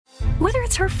Whether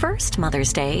it's her first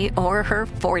Mother's Day or her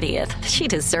 40th, she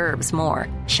deserves more.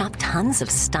 Shop tons of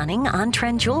stunning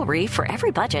on-trend jewelry for every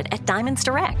budget at Diamonds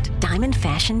Direct. Diamond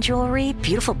fashion jewelry,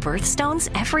 beautiful birthstones,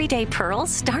 everyday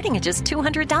pearls starting at just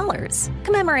 $200.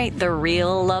 Commemorate the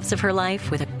real loves of her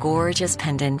life with a gorgeous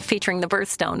pendant featuring the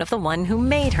birthstone of the one who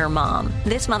made her mom.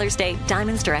 This Mother's Day,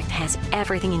 Diamonds Direct has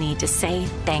everything you need to say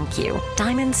thank you.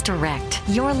 Diamonds Direct.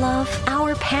 Your love,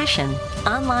 our passion.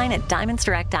 Online at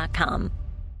diamondsdirect.com.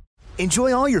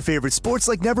 Enjoy all your favorite sports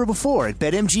like never before at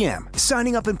BetMGM.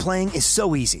 Signing up and playing is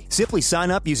so easy. Simply sign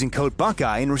up using code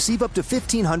Buckeye and receive up to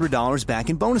 $1,500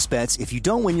 back in bonus bets if you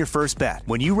don't win your first bet.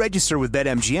 When you register with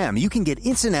BetMGM, you can get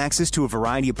instant access to a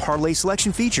variety of parlay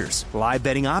selection features, live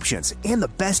betting options, and the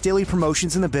best daily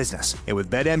promotions in the business. And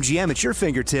with BetMGM at your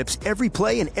fingertips, every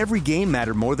play and every game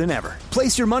matter more than ever.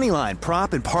 Place your moneyline,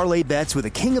 prop, and parlay bets with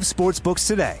the king of sportsbooks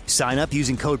today. Sign up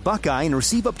using code Buckeye and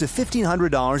receive up to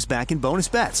 $1,500 back in bonus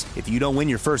bets if you don't win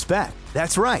your first bet.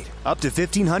 That's right, up to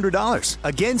 $1,500.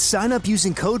 Again, sign up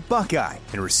using code Buckeye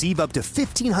and receive up to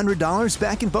 $1,500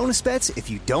 back in bonus bets if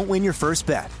you don't win your first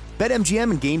bet.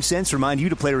 BetMGM and GameSense remind you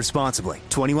to play responsibly.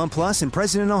 21 plus and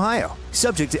present in Ohio.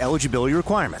 Subject to eligibility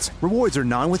requirements. Rewards are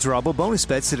non-withdrawable bonus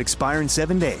bets that expire in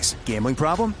 7 days. Gambling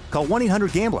problem? Call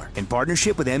 1-800-GAMBLER in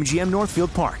partnership with MGM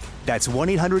Northfield Park. That's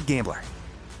 1-800-GAMBLER.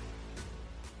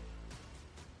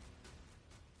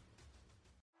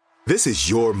 This is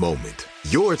your moment,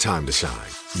 your time to shine,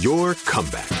 your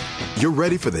comeback. You're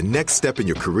ready for the next step in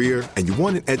your career, and you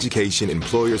want an education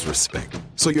employers respect.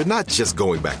 So you're not just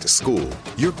going back to school,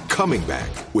 you're coming back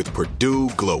with Purdue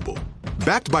Global.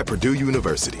 Backed by Purdue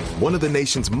University, one of the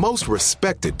nation's most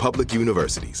respected public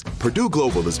universities, Purdue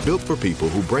Global is built for people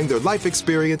who bring their life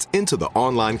experience into the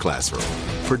online classroom.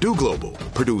 Purdue Global,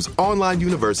 Purdue's online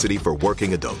university for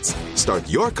working adults. Start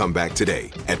your comeback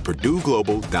today at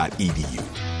purdueglobal.edu.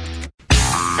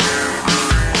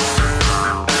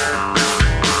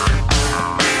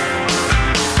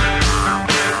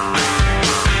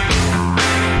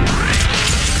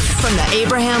 From the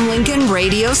Abraham Lincoln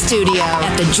Radio Studio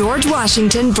at the George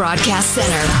Washington Broadcast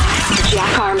Center,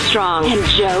 Jack Armstrong and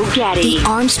Joe Getty. The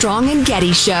Armstrong and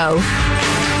Getty Show.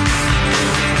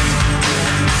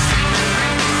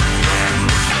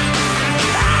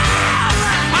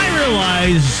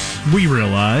 We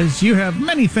realize you have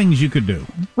many things you could do.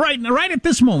 Right at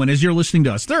this moment as you're listening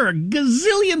to us. There are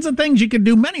gazillions of things you could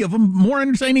do, many of them more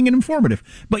entertaining and informative.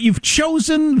 But you've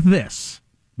chosen this.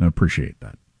 I appreciate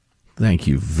that. Thank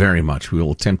you very much. We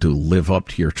will attempt to live up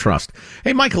to your trust.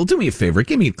 Hey, Michael, do me a favor.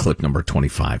 Give me clip number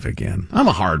 25 again. I'm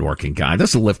a hardworking guy.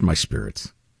 This will lift my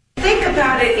spirits. Think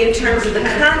about it in terms of the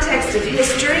context of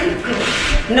history,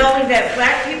 knowing that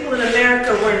black people in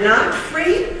America were not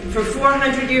free for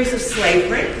 400 years of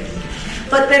slavery,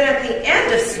 but then at the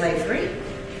end of slavery,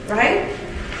 right?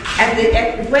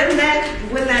 When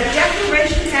that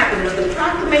declaration happened, when the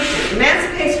proclamation,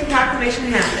 Emancipation Proclamation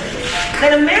happened,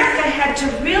 then America had to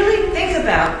really think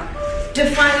about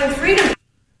defining freedom.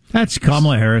 That's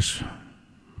Kamala Harris.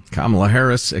 Kamala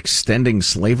Harris extending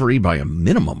slavery by a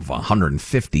minimum of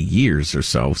 150 years or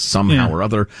so, somehow or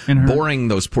other, boring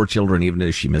those poor children even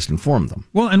as she misinformed them.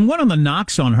 Well, and one of the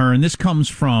knocks on her, and this comes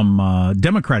from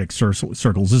Democratic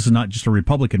circles, this is not just a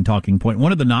Republican talking point,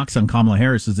 one of the knocks on Kamala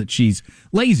Harris is that she's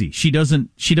lazy. She doesn't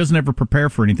ever prepare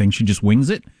for anything. She just wings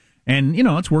it. And,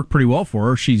 it's worked pretty well for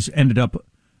her. She's ended up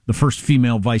the first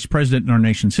female vice president in our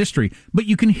nation's history. But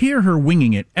you can hear her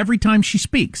winging it every time she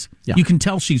speaks. Yeah. You can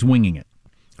tell she's winging it.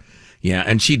 Yeah,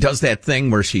 and she does that thing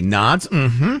where she nods,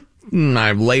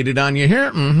 I've laid it on you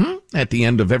here, at the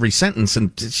end of every sentence,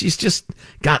 and she's just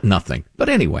got nothing. But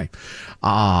anyway,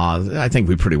 I think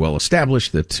we pretty well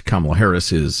established that Kamala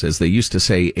Harris is, as they used to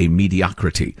say, a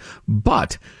mediocrity.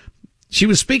 But she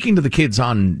was speaking to the kids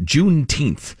on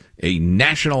Juneteenth, a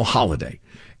national holiday,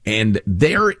 and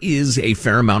there is a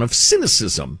fair amount of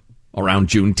cynicism around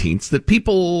Juneteenth that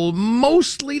people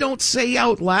mostly don't say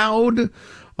out loud,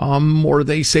 or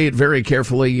they say it very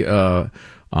carefully,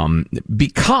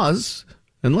 because,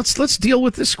 and let's deal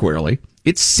with this squarely,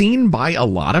 it's seen by a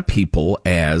lot of people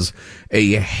as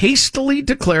a hastily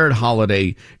declared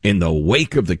holiday in the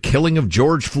wake of the killing of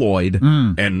George Floyd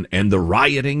and the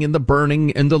rioting and the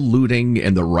burning and the looting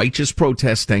and the righteous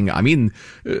protesting. I mean,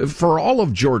 for all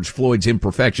of George Floyd's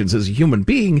imperfections as a human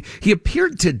being, he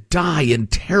appeared to die in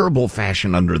terrible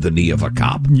fashion under the knee of a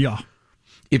cop. Yeah.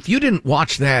 If you didn't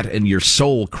watch that and your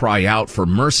soul cry out for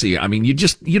mercy, I mean,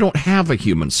 you don't have a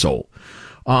human soul.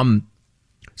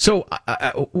 So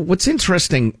what's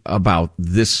interesting about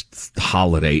this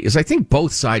holiday is I think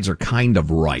both sides are kind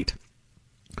of right.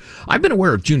 I've been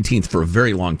aware of Juneteenth for a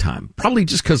very long time, probably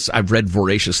just because I've read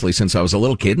voraciously since I was a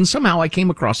little kid, and somehow I came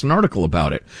across an article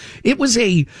about it. It was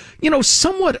a,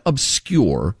 somewhat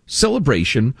obscure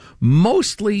celebration,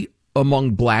 mostly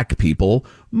among black people,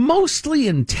 mostly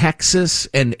in Texas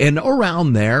and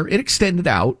around there. It extended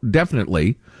out,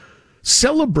 definitely,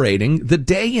 celebrating the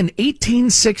day in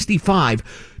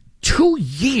 1865, 2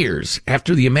 years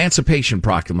after the Emancipation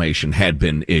Proclamation had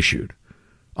been issued.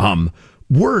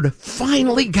 Word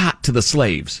finally got to the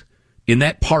slaves in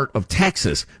that part of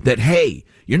Texas that, hey,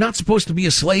 you're not supposed to be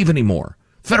a slave anymore.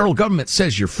 Federal government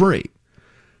says you're free.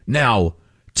 Now,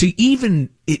 to even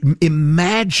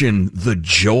imagine the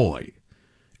joy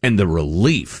and the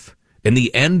relief and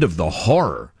the end of the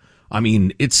horror, I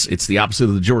mean, it's the opposite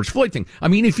of the George Floyd thing. I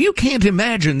mean, if you can't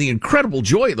imagine the incredible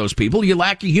joy of those people, you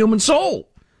lack a human soul.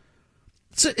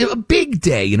 It's a big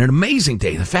day and an amazing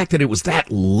day. The fact that it was that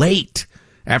late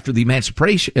after the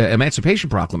Emancipation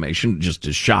Proclamation just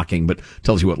is shocking, but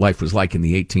tells you what life was like in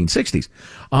the 1860s.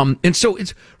 And so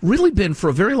it's really been for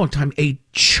a very long time a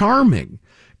charming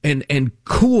and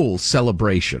cool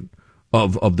celebration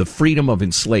of the freedom of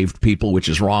enslaved people, which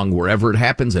is wrong wherever it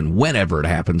happens and whenever it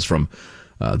happens, from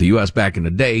the U.S. back in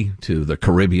the day to the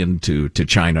Caribbean to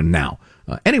China now.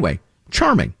 Anyway,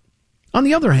 charming. On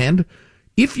the other hand,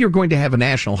 if you're going to have a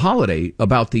national holiday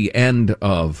about the end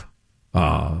of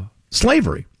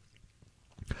slavery,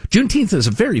 Juneteenth is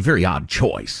a very, very odd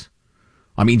choice.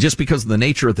 I mean, just because of the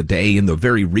nature of the day and the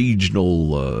very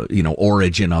regional,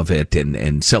 origin of it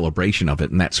and celebration of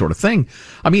it and that sort of thing.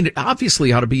 I mean, it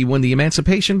obviously ought to be when the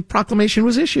Emancipation Proclamation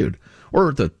was issued,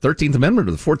 or the 13th Amendment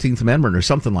or the 14th Amendment or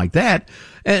something like that.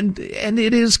 And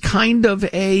it is kind of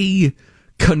a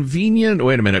convenient,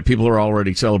 wait a minute, people are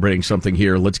already celebrating something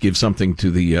here. Let's give something to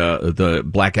the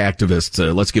black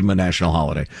activists. Let's give them a national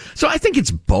holiday. So I think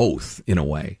it's both in a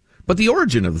way. But the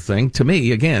origin of the thing, to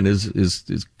me, again,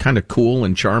 is kind of cool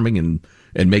and charming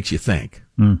and makes you think.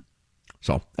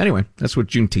 So anyway, that's what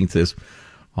Juneteenth is.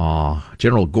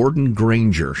 General Gordon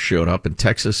Granger showed up in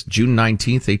Texas June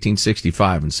 19th,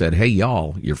 1865 and said, hey,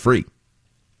 y'all, you're free.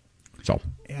 So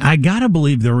I gotta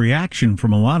believe the reaction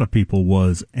from a lot of people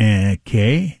was,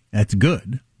 okay, that's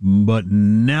good, but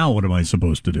now what am I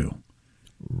supposed to do?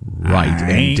 Right.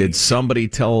 And did somebody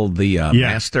tell the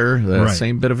master the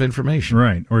same bit of information?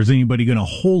 Right. Or is anybody going to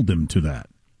hold him to that?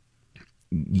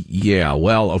 Yeah.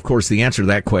 Well, of course, the answer to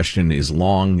that question is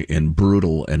long and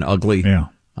brutal and ugly. Yeah.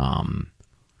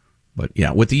 But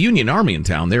yeah, with the Union Army in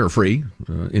town, they were free,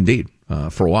 indeed,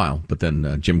 for a while. But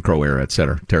then Jim Crow era, et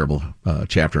cetera. Terrible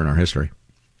chapter in our history.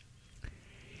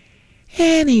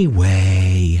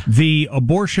 Anyway. The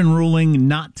abortion ruling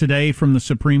not today from the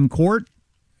Supreme Court,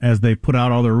 as they put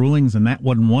out all their rulings, and that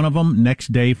wasn't one of them.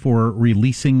 Next day for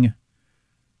releasing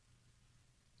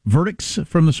verdicts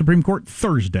from the Supreme Court,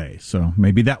 Thursday. So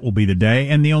maybe that will be the day.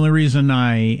 And the only reason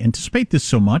I anticipate this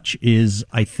so much is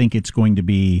I think it's going to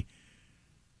be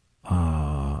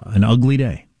an ugly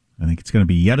day. I think it's going to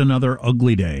be yet another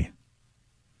ugly day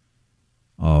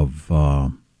of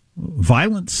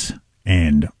violence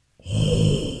and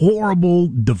horrible,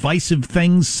 divisive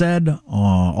things said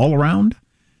all around.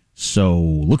 So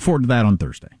look forward to that on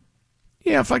Thursday.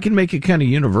 Yeah, if I can make it kind of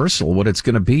universal, what it's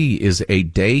going to be is a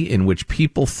day in which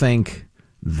people think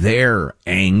their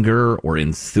anger or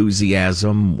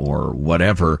enthusiasm or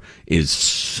whatever is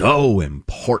so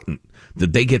important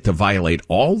that they get to violate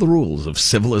all the rules of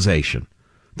civilization,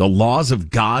 the laws of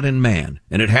God and man.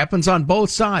 And it happens on both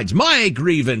sides. My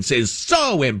grievance is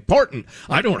so important,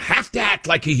 I don't have to act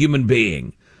like a human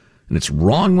being. And it's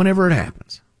wrong whenever it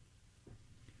happens.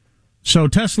 So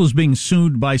Tesla's being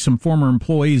sued by some former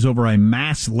employees over a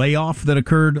mass layoff that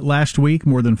occurred last week.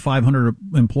 More than 500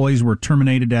 employees were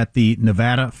terminated at the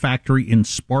Nevada factory in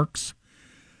Sparks.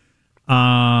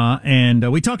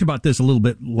 And we talked about this a little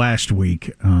bit last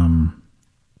week.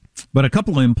 But a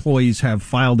couple of employees have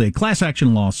filed a class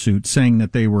action lawsuit saying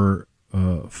that they were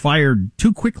fired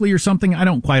too quickly or something. I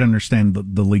don't quite understand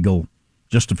the legal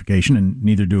justification, and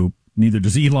neither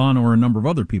does Elon or a number of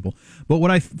other people. But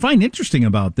what I find interesting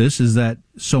about this is that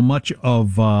so much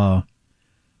of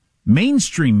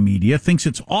mainstream media thinks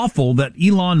it's awful that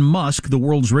Elon Musk, the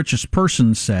world's richest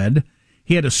person, said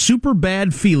he had a super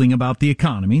bad feeling about the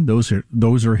economy. Those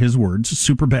are his words,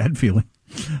 super bad feeling.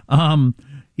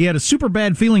 He had a super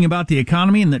bad feeling about the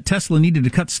economy and that Tesla needed to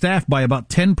cut staff by about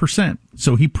 10%.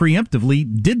 So he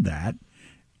preemptively did that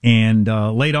and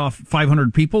laid off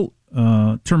 500 people.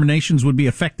 Terminations would be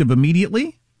effective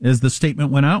immediately, as the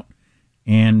statement went out.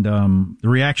 And the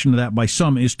reaction to that by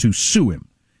some is to sue him.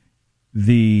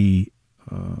 The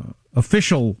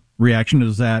official reaction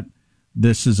is that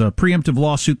this is a preemptive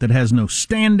lawsuit that has no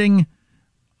standing.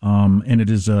 and it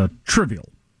is trivial.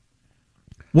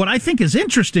 What I think is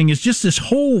interesting is just this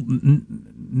whole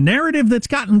narrative that's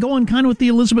gotten going kind of with the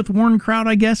Elizabeth Warren crowd,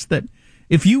 I guess, that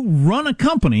if you run a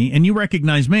company and you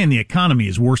recognize, man, the economy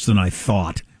is worse than I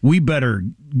thought, we better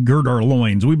gird our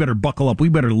loins, we better buckle up, we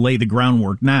better lay the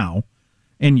groundwork now,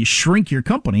 and you shrink your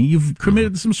company, you've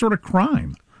committed some sort of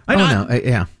crime.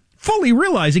 Yeah. Fully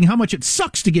realizing how much it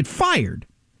sucks to get fired.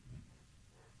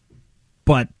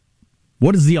 But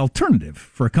what is the alternative?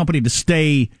 For a company to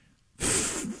stay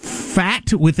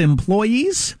fat with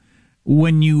employees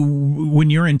when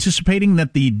you're anticipating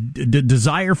that the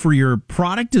desire for your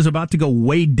product is about to go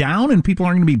way down and people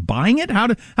aren't going to be buying it? How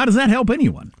does that help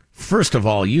anyone? First of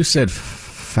all, you said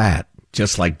fat,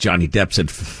 just like Johnny Depp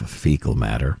said fecal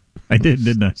matter. I did,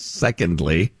 didn't I?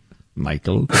 Secondly,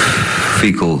 Michael.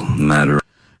 Fecal matter.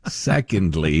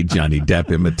 Secondly, Johnny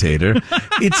Depp imitator.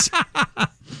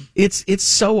 It's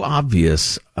so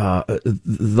obvious.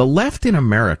 The left in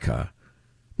America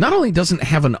not only doesn't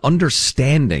have an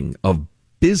understanding of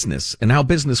business and how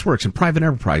business works and private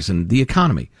enterprise and the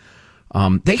economy,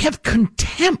 they have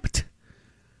contempt,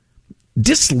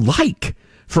 dislike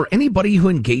for anybody who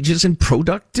engages in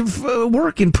productive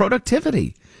work, in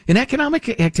productivity, in economic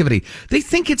activity. They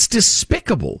think it's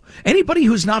despicable. Anybody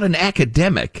who's not an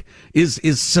academic is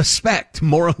suspect,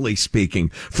 morally speaking,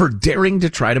 for daring to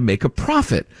try to make a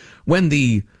profit when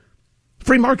the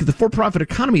free market, the for-profit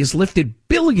economy, has lifted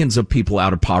billions of people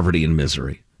out of poverty and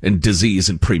misery and disease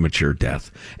and premature death.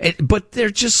 But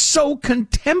they're just so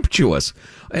contemptuous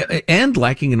and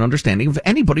lacking an understanding of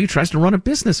anybody who tries to run a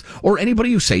business or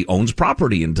anybody who, say, owns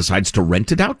property and decides to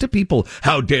rent it out to people.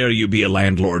 How dare you be a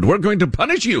landlord? We're going to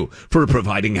punish you for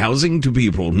providing housing to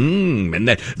people. And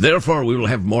that, therefore, we will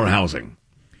have more housing.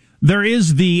 There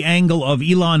is the angle of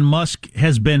Elon Musk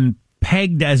has been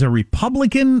pegged as a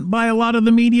Republican by a lot of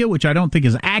the media, which I don't think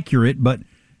is accurate, but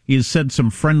he has said some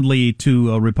friendly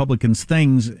to Republicans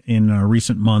things in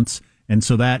recent months, and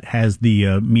so that has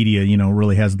the media,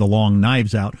 really has the long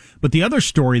knives out. But the other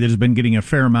story that has been getting a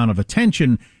fair amount of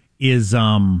attention is,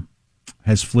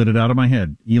 has flitted out of my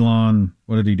head. Elon,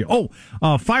 what did he do?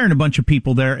 Firing a bunch of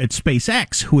people there at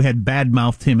SpaceX who had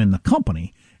badmouthed him in the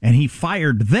company, and he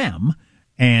fired them.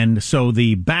 And so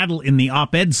the battle in the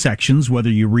op-ed sections, whether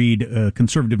you read a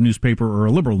conservative newspaper or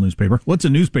a liberal newspaper, what's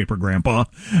a newspaper, Grandpa?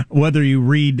 Whether you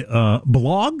read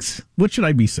blogs, what should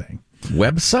I be saying?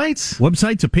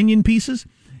 Websites, opinion pieces.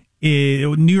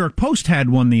 New York Post had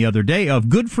one the other day of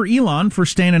good for Elon for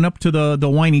standing up to the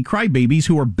whiny crybabies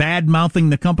who are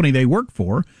bad-mouthing the company they work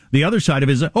for. The other side of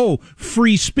it is,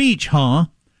 free speech, huh?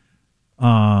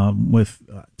 With,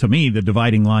 to me, the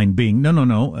dividing line being,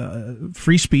 no,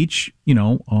 free speech,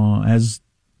 as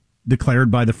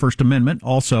declared by the First Amendment.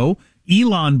 Also,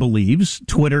 Elon believes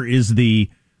Twitter is the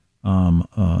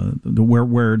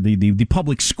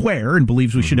public square and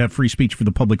believes we should have free speech for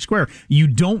the public square. You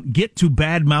don't get to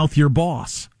badmouth your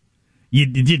boss.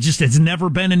 It's never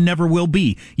been and never will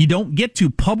be. You don't get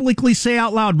to publicly say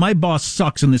out loud, my boss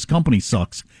sucks and this company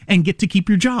sucks, and get to keep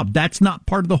your job. That's not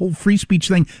part of the whole free speech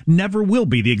thing. Never will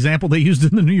be. The example they used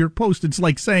in the New York Post, it's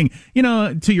like saying,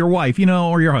 to your wife,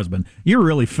 or your husband, you're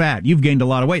really fat. You've gained a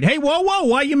lot of weight. Hey, whoa,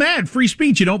 why are you mad? Free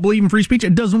speech. You don't believe in free speech?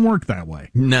 It doesn't work that way.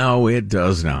 No, it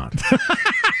does not.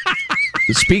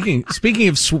 Speaking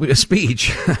of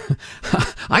speech,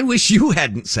 I wish you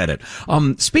hadn't said it.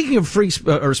 Speaking of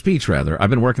speech, rather, I've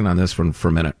been working on this for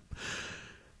a minute.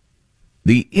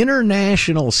 The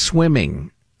International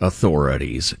Swimming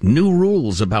Authority's new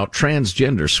rules about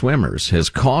transgender swimmers has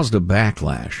caused a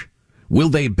backlash. Will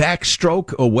they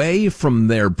backstroke away from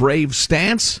their brave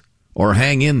stance or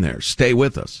hang in there? Stay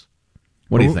with us.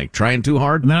 What do you think? Trying too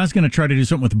hard? And then I was going to try to do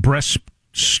something with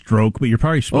breaststroke, but you're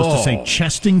probably supposed to say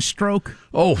chesting stroke.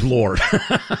 Oh, Lord.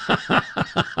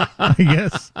 I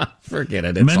guess. Forget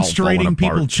it. It's menstruating all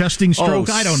people, chesting stroke.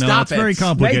 I don't know. It's very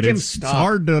complicated. It's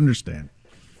hard to understand.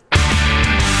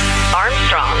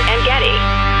 Armstrong and Getty.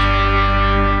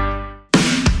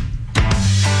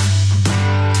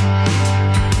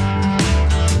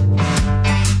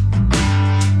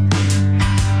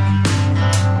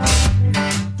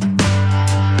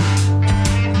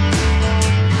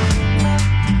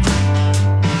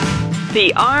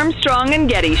 The Armstrong and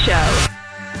Getty Show.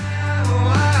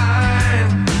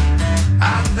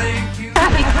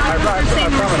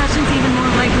 Recession's even more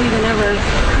likely than ever.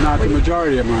 Not the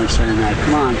majority of them are saying that.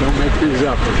 Come on, don't make things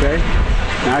up, okay?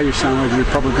 Now you sound like a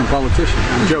Republican politician.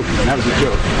 I'm joking. That was a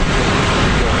joke.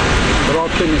 But all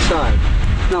kidding aside,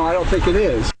 no, I don't think it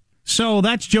is. So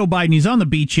that's Joe Biden. He's on the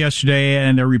beach yesterday,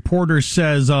 and a reporter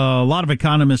says a lot of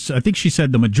economists, I think she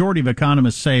said the majority of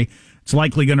economists say it's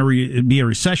likely going to be a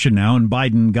recession now, and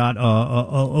Biden got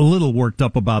a little worked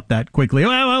up about that quickly.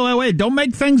 Wait, don't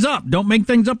make things up. Don't make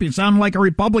things up. You sound like a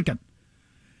Republican.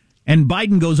 And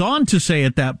Biden goes on to say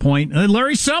at that point,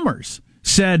 Larry Summers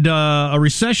said a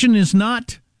recession is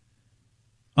not,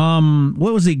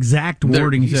 what was the exact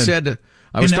wording? He said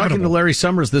I was inevitable. talking to Larry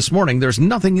Summers this morning. There's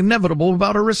nothing inevitable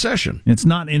about a recession. It's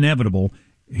not inevitable.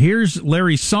 Here's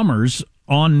Larry Summers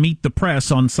on Meet the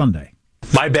Press on Sunday.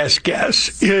 My best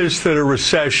guess is that a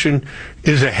recession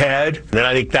is ahead. And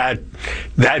I think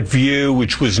that view,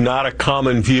 which was not a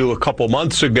common view a couple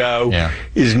months ago,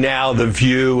 is now the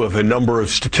view of a number of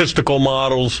statistical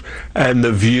models and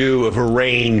the view of a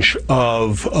range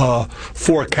of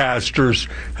forecasters,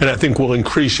 and I think will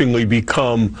increasingly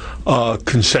become a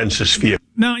consensus view.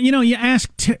 Now, you ask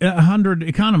 100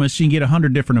 economists, you can get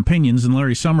 100 different opinions, and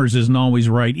Larry Summers isn't always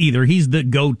right either. He's the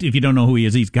go-to, if you don't know who he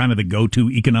is, he's kind of the go-to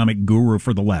economic guru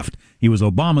for the left. He was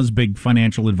Obama's big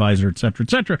financial advisor, et cetera,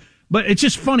 et cetera. But it's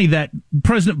just funny that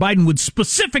President Biden would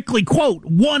specifically quote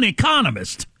one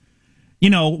economist,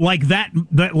 like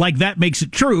that makes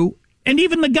it true. And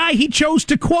even the guy he chose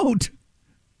to quote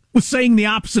was saying the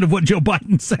opposite of what Joe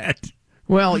Biden said.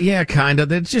 Well, yeah, kind of.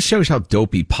 That just shows how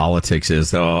dopey politics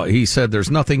is, though. He said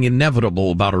there's nothing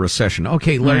inevitable about a recession.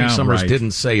 Okay, Larry Summers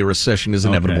didn't say a recession is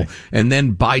inevitable. Okay. And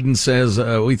then Biden says,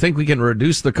 we think we can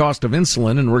reduce the cost of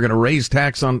insulin and we're going to raise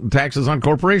taxes on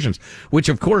corporations, which,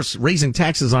 of course, raising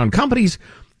taxes on companies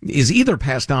is either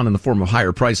passed on in the form of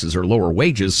higher prices or lower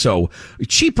wages. So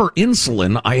cheaper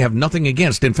insulin, I have nothing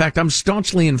against. In fact, I'm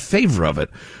staunchly in favor of it.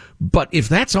 But if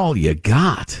that's all you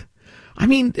got, I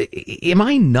mean, am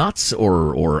I nuts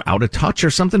or out of touch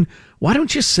or something? Why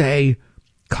don't you say,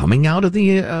 coming out of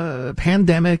the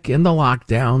pandemic and the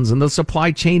lockdowns and the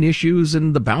supply chain issues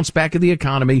and the bounce back of the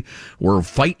economy, we're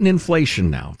fighting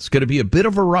inflation now. It's going to be a bit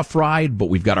of a rough ride, but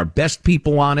we've got our best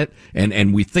people on it,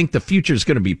 and we think the future is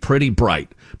going to be pretty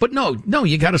bright. But no,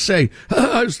 you got to say,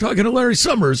 I was talking to Larry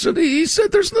Summers, and he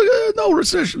said there's no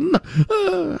recession.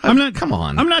 Come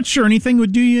on. I'm not sure anything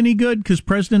would do you any good, because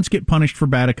presidents get punished for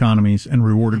bad economies and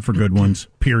rewarded for good ones,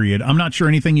 period. I'm not sure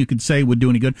anything you could say would do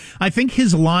any good. I think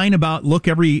his line about, look,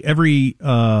 every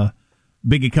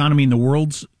big economy in the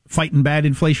world's fighting bad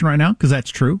inflation right now, because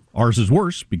that's true. Ours is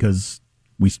worse because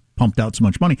we pumped out so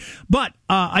much money. But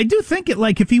I do think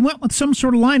if he went with some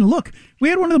sort of line, look, we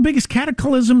had one of the biggest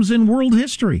cataclysms in world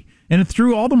history, and it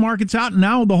threw all the markets out, and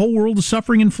now the whole world is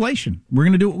suffering inflation. We're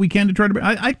going to do what we can to try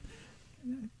to...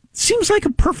 seems like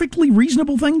a perfectly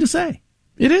reasonable thing to say.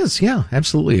 It is, yeah,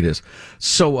 absolutely it is.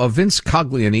 So Vince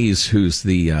Coglianese, who's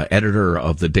the editor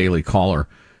of the Daily Caller,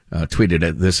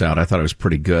 tweeted this out. I thought it was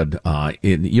pretty good.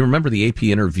 You remember the AP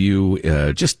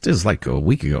interview just as like a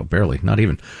week ago, barely, not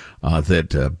even, that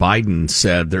Biden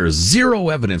said there is zero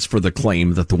evidence for the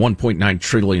claim that the $1.9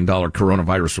 trillion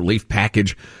coronavirus relief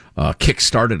package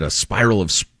kick-started a spiral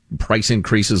of price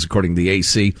increases, according to the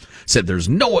AC. Said there's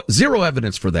zero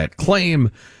evidence for that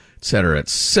claim, et cetera, et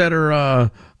cetera.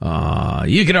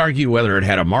 You could argue whether it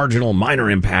had a marginal, minor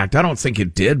impact. I don't think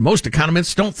it did. Most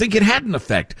economists don't think it had an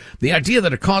effect. The idea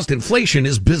that it caused inflation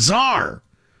is bizarre.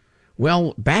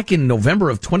 Well, back in November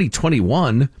of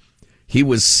 2021, he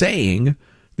was saying,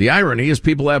 the irony is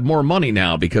people have more money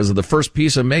now because of the first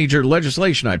piece of major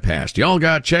legislation I passed. Y'all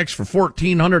got checks for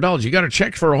 $1,400. You got a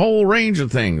check for a whole range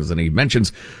of things. And he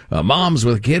mentions moms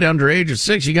with a kid under age of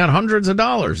 6. You got hundreds of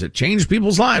dollars. It changed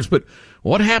people's lives. But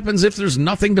what happens if there's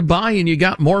nothing to buy and you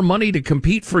got more money to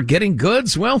compete for getting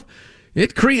goods? Well,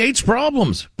 it creates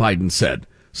problems, Biden said.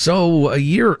 So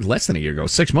less than a year ago,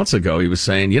 6 months ago, he was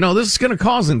saying, this is going to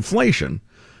cause inflation.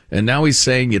 And now he's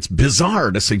saying it's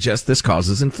bizarre to suggest this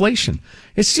causes inflation.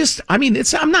 It's just, I'm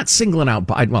not singling out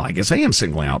Biden. Well, I guess I am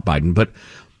singling out Biden, but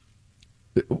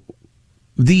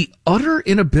the utter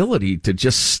inability to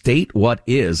just state what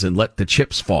is and let the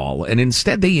chips fall. And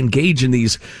instead they engage in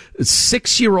these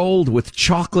 6-year-old with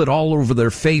chocolate all over their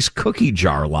face cookie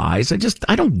jar lies.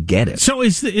 I don't get it. So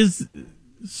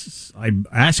I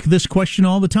ask this question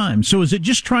all the time. So is it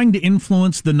just trying to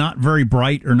influence the not very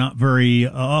bright or not very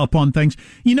up on things?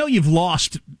 You've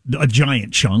lost a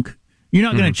giant chunk. You're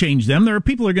not going to change them. There are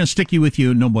people who are going to stick with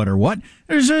you no matter what.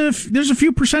 There's a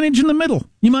few percentage in the middle.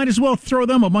 You might as well throw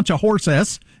them a bunch of horse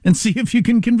ass and see if you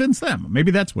can convince them.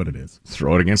 Maybe that's what it is.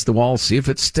 Throw it against the wall, see if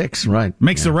it sticks. Right.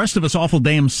 Makes the rest of us awful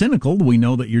damn cynical. We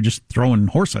know that you're just throwing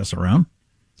horse ass around.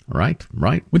 Right.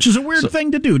 Which is a weird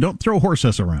thing to do. Don't throw horse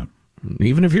ass around.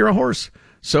 Even if you're a horse.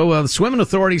 So the swimming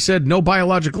authority said no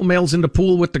biological males in the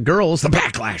pool with the girls. The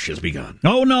backlash has begun.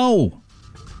 Oh, no.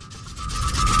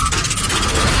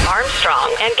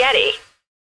 Armstrong and Getty.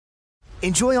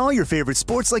 Enjoy all your favorite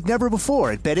sports like never before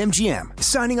at BetMGM.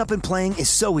 Signing up and playing is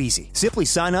so easy. Simply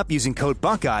sign up using code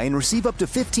Buckeye and receive up to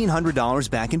 $1,500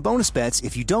 back in bonus bets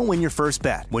if you don't win your first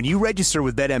bet. When you register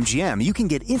with BetMGM, you can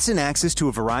get instant access to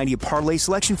a variety of parlay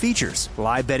selection features,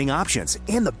 live betting options,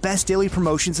 and the best daily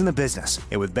promotions in the business.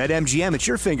 And with BetMGM at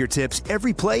your fingertips,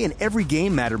 every play and every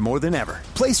game matter more than ever.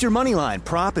 Place your moneyline,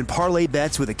 prop, and parlay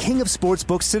bets with the king of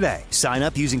sportsbooks today. Sign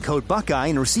up using code Buckeye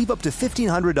and receive up to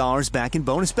 $1,500 back in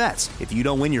bonus bets if you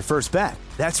don't win your first bet.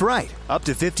 That's right, up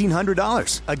to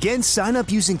 $1,500. Again, sign up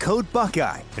using code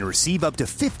Buckeye and receive up to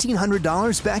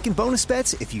 $1,500 back in bonus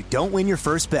bets if you don't win your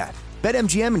first bet.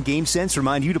 BetMGM and GameSense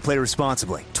remind you to play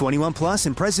responsibly. 21 plus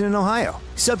and present in Ohio.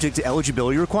 Subject to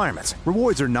eligibility requirements.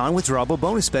 Rewards are non-withdrawable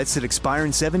bonus bets that expire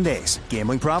in 7 days.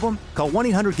 Gambling problem? Call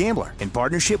 1-800-GAMBLER in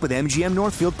partnership with MGM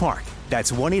Northfield Park.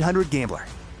 That's 1-800-GAMBLER.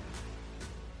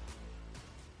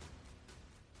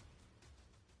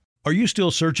 Are you still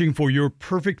searching for your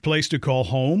perfect place to call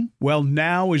home? Well,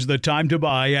 now is the time to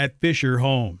buy at Fisher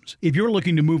Homes. If you're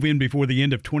looking to move in before the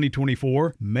end of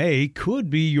 2024, May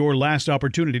could be your last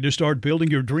opportunity to start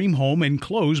building your dream home and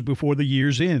close before the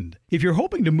year's end. If you're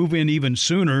hoping to move in even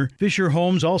sooner, Fisher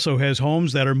Homes also has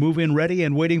homes that are move-in ready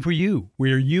and waiting for you,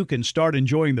 where you can start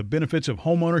enjoying the benefits of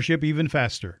homeownership even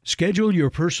faster. Schedule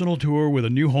your personal tour with a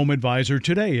new home advisor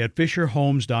today at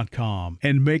FisherHomes.com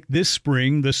and make this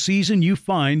spring the season you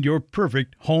find your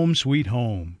perfect home sweet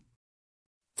home.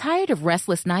 Tired of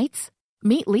restless nights?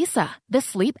 Meet Lisa, the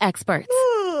sleep expert.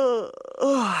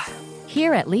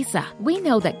 Here at Lisa, we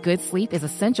know that good sleep is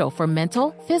essential for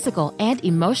mental, physical, and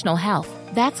emotional health.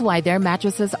 That's why their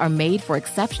mattresses are made for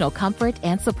exceptional comfort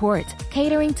and support,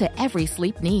 catering to every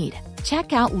sleep need.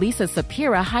 Check out Lisa's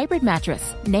Sapira Hybrid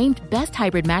Mattress, named Best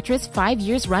Hybrid Mattress 5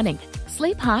 years running.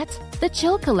 Sleep hot? The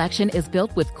Chill Collection is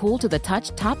built with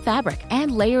cool-to-the-touch top fabric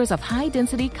and layers of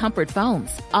high-density comfort foams,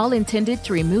 all intended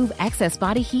to remove excess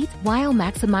body heat while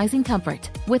maximizing comfort.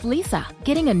 With Lisa,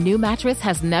 getting a new mattress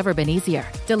has never been easier.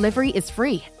 Delivery is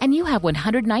free, and you have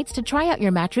 100 nights to try out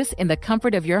your mattress in the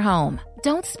comfort of your home.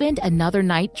 Don't spend another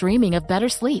night dreaming of better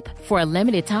sleep. For a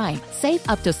limited time, save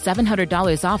up to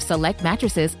 $700 off select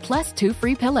mattresses plus 2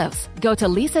 free pillows. Go to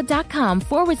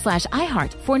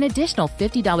lisa.com/iHeart for an additional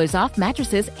 $50 off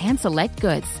mattresses and select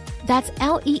goods. That's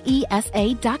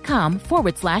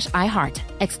LEESA.com/iHeart.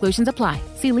 Exclusions apply.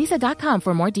 See lisa.com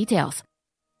for more details.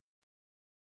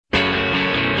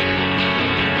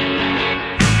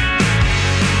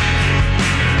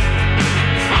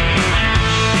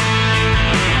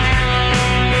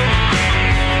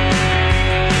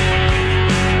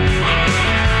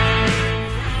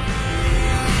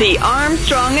 The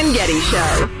Armstrong and Getty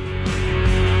Show.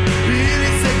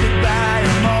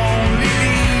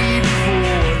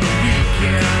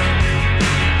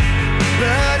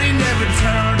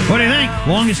 What do you think?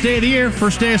 Longest day of the year,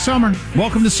 first day of summer.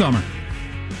 Welcome to summer.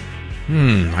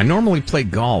 I normally play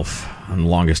golf on the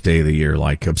longest day of the year,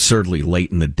 like absurdly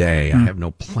late in the day. I have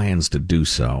no plans to do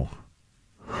so.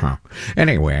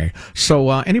 Anyway, so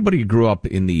anybody who grew up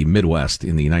in the Midwest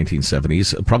in the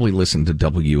 1970s probably listened to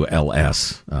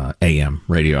WLS AM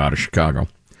radio out of Chicago.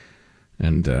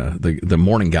 And the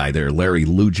morning guy there, Larry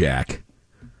Lujak,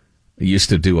 used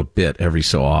to do a bit every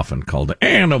so often called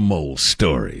Animal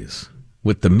Stories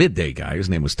with the midday guy. His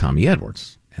name was Tommy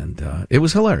Edwards. And it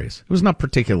was hilarious. It was not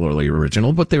particularly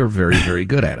original, but they were very, very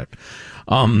good at it.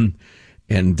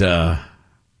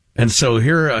 And so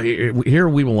here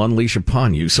we will unleash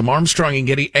upon you some Armstrong and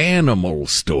Getty animal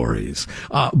stories.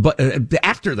 But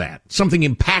after that, something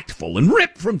impactful and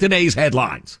ripped from today's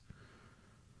headlines.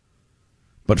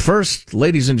 But first,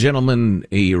 ladies and gentlemen,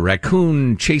 a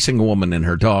raccoon chasing a woman and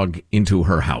her dog into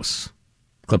her house.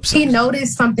 He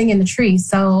noticed something in the tree,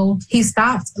 so he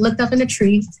stopped, looked up in the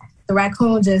tree. The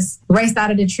raccoon just raced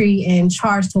out of the tree and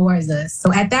charged towards us.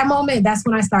 So at that moment, that's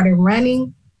when I started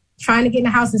running, trying to get in the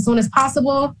house as soon as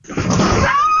possible.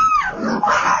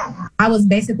 I was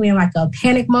basically in like a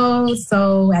panic mode.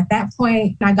 So at that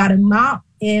point, I got a mop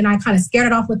and I kind of scared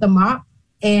it off with the mop.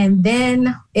 And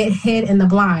then it hid in the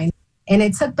blind. And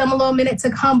it took them a little minute to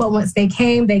come, but once they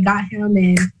came, they got him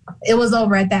and it was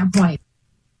over at that point.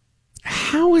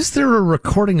 How is there a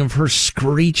recording of her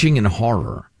screeching in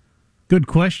horror? Good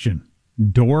question.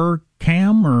 Door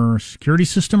cam or security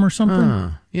system or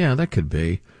something? Yeah, that could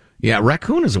be. Yeah,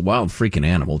 raccoon is a wild freaking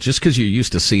animal. Just because you're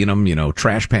used to seeing them,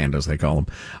 trash pandas, they call them,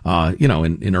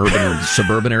 in urban or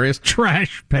suburban areas.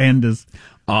 Trash pandas.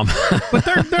 But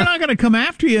they're not going to come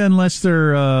after you unless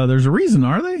there's a reason,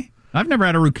 are they? I've never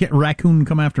had a raccoon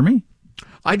come after me.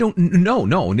 I don't.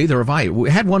 No, neither have I. We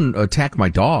had one attack my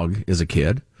dog as a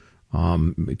kid.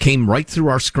 came right through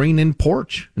our screen-in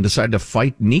porch and decided to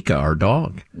fight Nika, our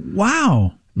dog.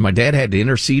 Wow. My dad had to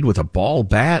intercede with a ball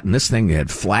bat, and this thing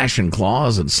had flashing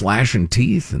claws and slashing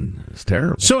teeth, and it was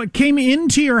terrible. So it came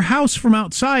into your house from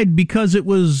outside because it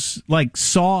was, like,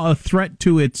 saw a threat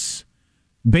to its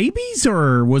babies,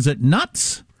 or was it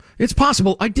nuts? It's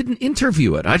possible. I didn't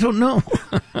interview it. I don't know.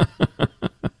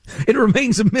 It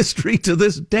remains a mystery to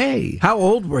this day. How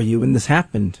old were you when this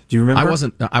happened? Do you remember?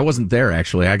 I wasn't there,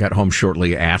 actually. I got home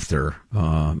shortly after.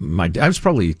 I was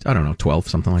probably, 12,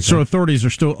 something like that. So authorities are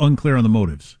still unclear on the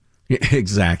motives. Yeah,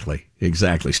 exactly.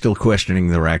 Still questioning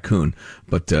the raccoon.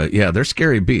 But, they're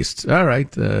scary beasts. All right,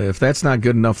 if that's not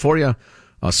good enough for you,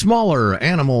 a smaller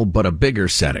animal but a bigger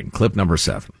setting. Clip number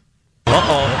 7.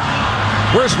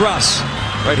 Uh-oh. Where's Russ?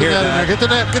 Right here. Get the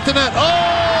net.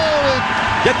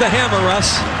 Oh! Get the hammer,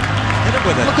 Russ. Hit him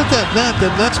with it. Look at that net.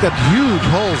 That net's got huge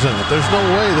holes in it. There's no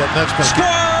way that net's going to...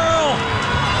 Squirrel!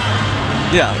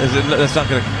 Yeah, that's not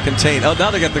going to contain... Oh,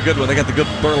 now they got the good one. They got the good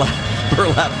burlap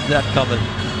net coming.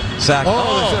 Sack.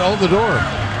 Oh, the door.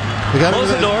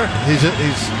 Close the door. He's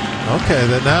okay,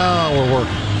 then now we're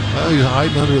working. Well, he's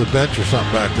hiding under the bench or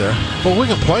something back there. But we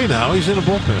can play now. He's in a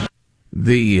bullpen.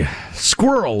 The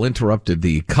squirrel interrupted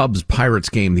the Cubs-Pirates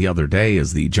game the other day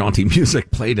as the jaunty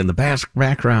music played in the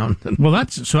background. Well,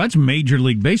 that's Major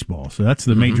League Baseball. So that's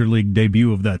the Major League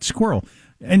debut of that squirrel.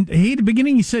 And at the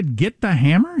beginning he said, "Get the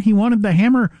hammer." He wanted the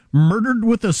hammer murdered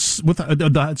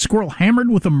the squirrel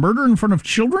hammered with a murder in front of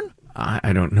children.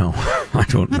 I don't know.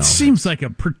 That seems like a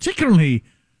particularly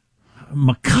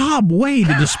macabre way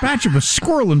to dispatch of a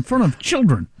squirrel in front of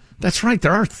children. That's right.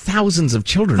 There are thousands of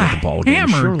children at the ball game.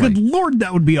 Hammer, surely. Good Lord,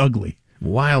 that would be ugly.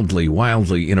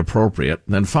 Wildly inappropriate.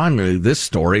 Then finally, this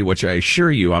story, which I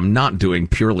assure you I'm not doing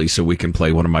purely so we can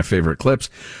play one of my favorite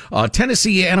clips.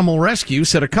 Tennessee Animal Rescue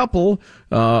said a couple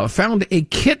found a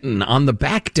kitten on the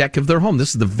back deck of their home. This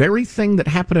is the very thing that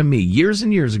happened to me years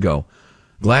and years ago.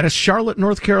 Gladys, Charlotte,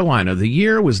 North Carolina. The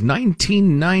year was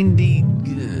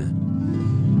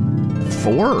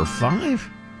 1994 or 5.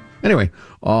 Anyway,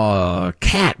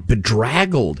 cat,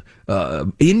 bedraggled,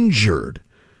 injured,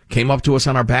 came up to us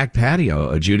on our back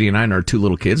patio. Judy and I and our 2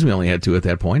 little kids, we only had 2 at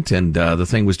that point, and the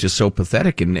thing was just so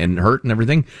pathetic and hurt and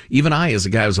everything. Even I, as a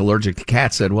guy who's allergic to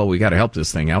cats, said, well, we got to help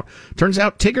this thing out. Turns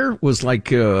out Tigger was like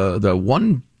the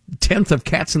 1/10 of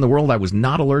cats in the world I was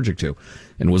not allergic to,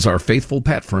 and was our faithful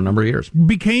pet for a number of years.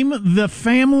 Became the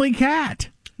family cat.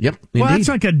 Yep, well, indeed. That's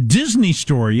like a Disney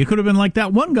story. You could have been like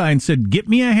that one guy and said, "Get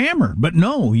me a hammer." But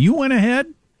no, you went ahead.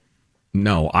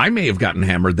 No, I may have gotten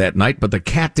hammered that night, but the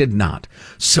cat did not.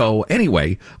 So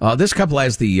anyway, this couple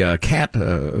has the cat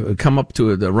come up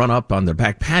to run up on their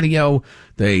back patio.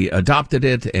 They adopted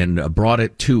it and brought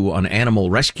it to an animal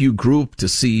rescue group to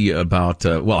see about,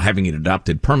 having it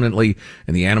adopted permanently.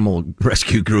 And the animal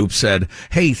rescue group said,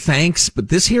 "Hey, thanks, but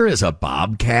this here is a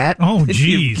bobcat." Oh,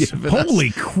 geez.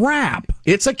 Holy crap.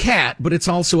 It's a cat, but it's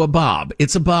also a bob.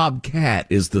 It's a bobcat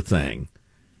is the thing.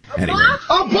 Anyway.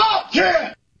 A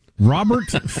bobcat! Robert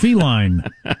Feline.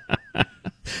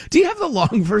 Do you have the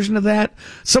long version of that?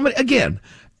 Somebody, again,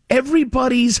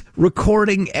 everybody's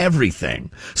recording everything.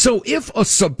 So if a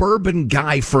suburban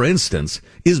guy, for instance,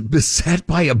 is beset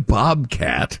by a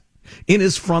bobcat in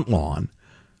his front lawn,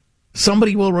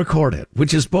 somebody will record it,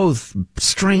 which is both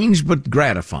strange but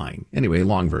gratifying. Anyway,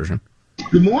 long version.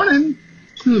 Good morning.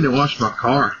 I need to wash my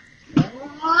car.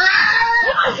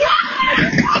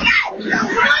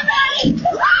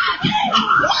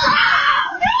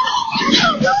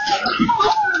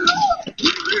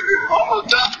 Oh my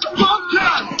God, the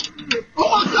bobcat! Oh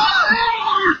my God!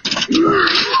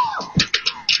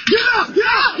 Get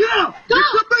out!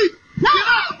 It's the beat! Get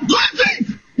out!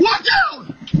 Lindsay! Watch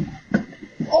out!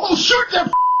 Oh, shoot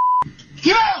that!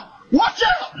 Get out! Watch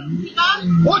out!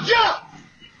 Watch out!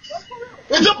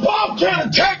 It's a bobcat!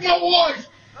 Attack my wife!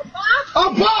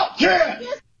 A bobcat!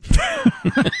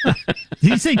 Did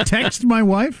you say text my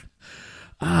wife?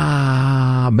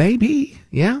 Maybe.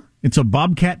 Yeah. It's a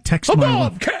bobcat text my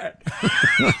wife.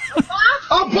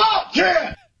 A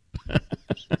bobcat!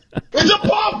 It's a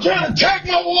bobcat! Attack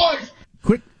my wife!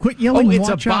 Quit yelling. Oh, it's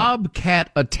watch a out. bobcat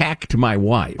attacked my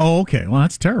wife. Oh, okay. Well,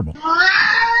 that's terrible.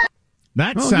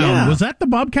 That sound, was that the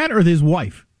bobcat or his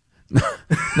wife?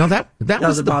 No, that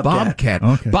was the bobcat.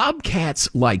 Okay. Bobcats,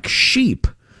 like sheep,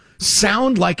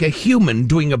 sound like a human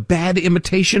doing a bad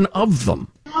imitation of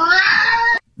them.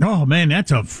 Oh, man,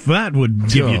 that would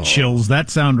give you chills.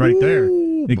 That sound right there.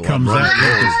 It comes at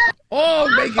you. Oh,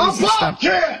 make it stop.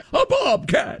 A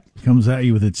bobcat! Comes at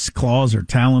you with its claws or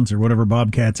talons or whatever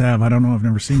bobcats have. I don't know. I've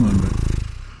never seen one. But...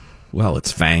 Well,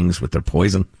 it's fangs with their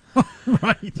poison.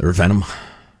 Right. Their venom.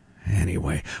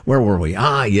 Anyway, where were we?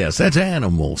 Yes, that's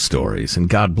Animal Stories. And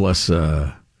God bless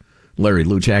Larry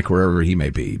Luchak, wherever he may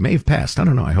be. May have passed. I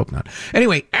don't know. I hope not.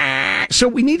 Anyway, so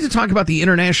we need to talk about the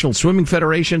International Swimming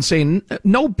Federation saying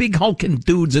no big hulking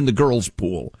dudes in the girls'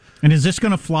 pool. And is this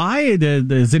going to fly?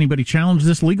 Does anybody challenge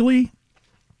this legally?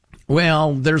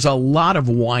 Well, there's a lot of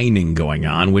whining going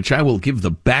on, which I will give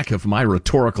the back of my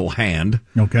rhetorical hand.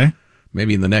 Okay.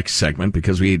 Maybe in the next segment,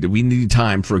 because we need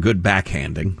time for a good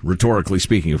backhanding. Rhetorically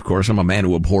speaking, of course, I'm a man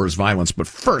who abhors violence. But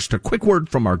first, a quick word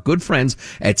from our good friends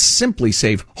at Simply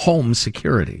Safe Home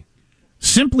Security.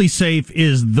 Simply Safe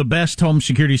is the best home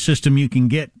security system you can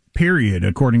get, period,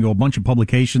 according to a bunch of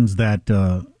publications that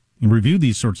review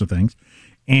these sorts of things.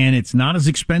 And it's not as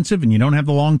expensive, and you don't have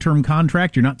the long-term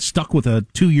contract. You're not stuck with a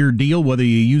 2-year deal, whether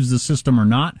you use the system or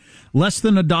not. Less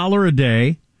than $1 a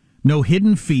day. No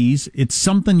hidden fees. It's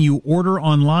something you order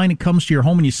online. It comes to your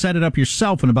home and you set it up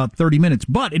yourself in about 30 minutes.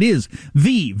 But it is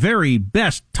the very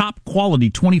best, top quality,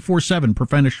 24/7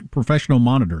 professional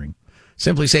monitoring.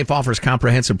 Simply Safe offers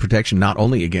comprehensive protection not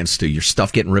only against your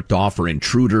stuff getting ripped off or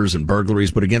intruders and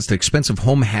burglaries, but against expensive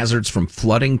home hazards from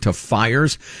flooding to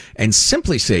fires. And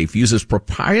Simply Safe uses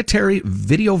proprietary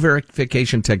video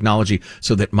verification technology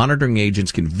so that monitoring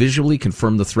agents can visually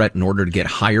confirm the threat in order to get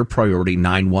higher priority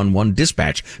 911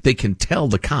 dispatch. They can tell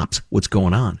the cops what's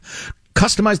going on.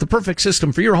 Customize the perfect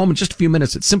system for your home in just a few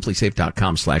minutes at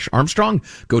simplysafe.com/Armstrong.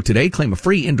 Go today, claim a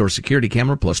free indoor security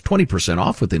camera plus 20%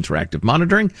 off with interactive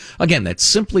monitoring. Again, that's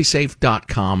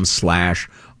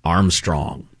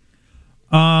simplysafe.com/Armstrong.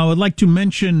 I would like to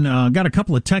mention, got a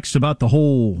couple of texts about the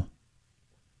whole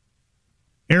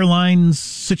airlines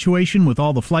situation with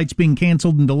all the flights being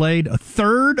canceled and delayed. A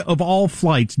third of all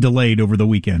flights delayed over the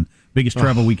weekend. Biggest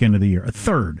travel weekend of the year. A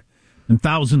third. And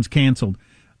thousands canceled.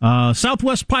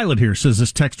 Southwest pilot here, says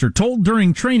this texter, told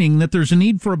during training that there's a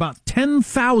need for about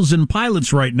 10,000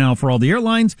 pilots right now for all the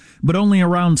airlines, but only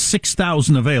around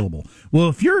 6,000 available. Well,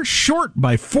 if you're short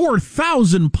by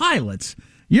 4,000 pilots,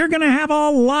 you're going to have a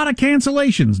lot of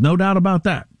cancellations, no doubt about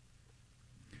that.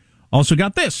 Also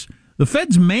got this. The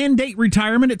feds mandate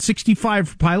retirement at 65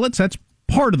 for pilots. That's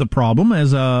part of the problem,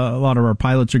 as a lot of our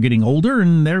pilots are getting older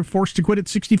and they're forced to quit at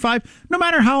 65, no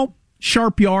matter how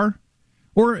sharp you are.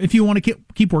 Or if you want to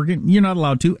keep working, you're not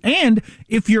allowed to. And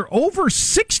if you're over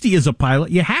 60 as a pilot,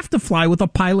 you have to fly with a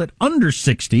pilot under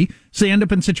 60. So you end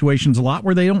up in situations a lot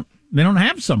where they don't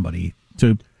have somebody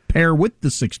to pair with the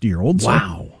 60-year-olds.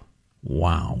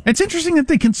 Wow. It's interesting that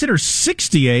they consider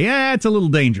 60 it's a little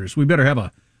dangerous. We better have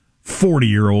a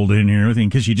 40-year-old in here,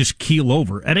 because you just keel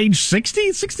over. At age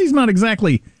 60? 60 is not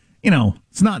exactly,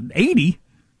 it's not 80.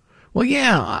 Well,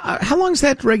 yeah. How long's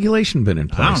that regulation been in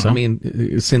place? I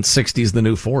mean, since 60 is the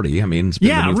new 40. I mean, it's been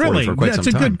the new 40 for quite some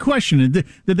time. That's a good question. Did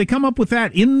they come up with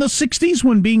that in the 60s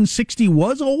when being 60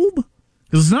 was old?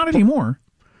 Because it's not anymore.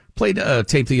 Played a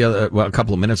tape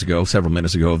several minutes ago, of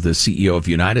the CEO of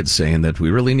United saying that we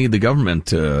really need the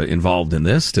government involved in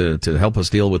this to help us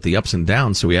deal with the ups and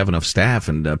downs so we have enough staff.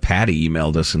 And Patty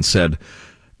emailed us and said,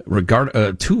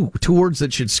 two words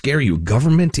that should scare you: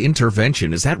 government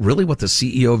intervention. Is that really what the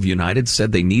CEO of United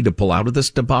said they need to pull out of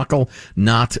this debacle?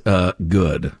 Not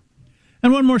good.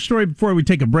 And one more story before we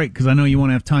take a break, because I know you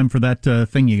won't have time for that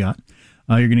thing you got.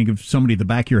 You're going to give somebody the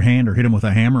back of your hand or hit them with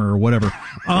a hammer or whatever.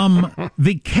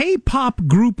 The K-pop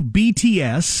group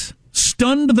BTS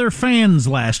stunned their fans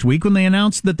last week when they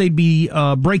announced that they'd be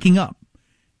breaking up.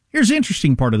 Here's the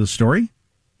interesting part of the story,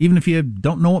 even if you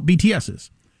don't know what BTS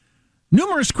is.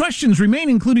 Numerous questions remain,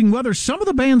 including whether some of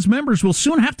the band's members will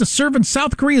soon have to serve in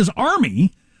South Korea's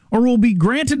army or will be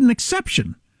granted an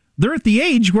exception. They're at the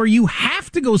age where you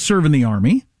have to go serve in the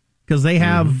army because they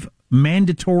have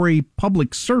mandatory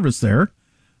public service there,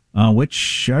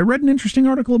 which I read an interesting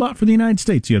article about for the United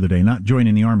States the other day, not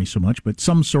joining the army so much, but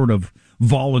some sort of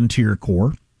volunteer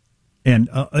corps, and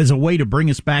as a way to bring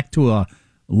us back to a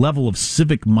level of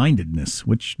civic-mindedness,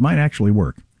 which might actually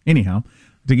work. Anyhow,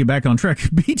 to get back on track,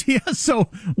 BTS, so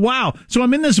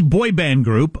I'm in this boy band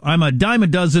group. I'm a dime a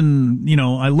dozen,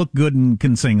 I look good and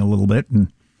can sing a little bit,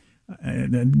 and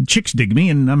chicks dig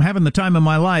me, and I'm having the time of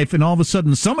my life, and all of a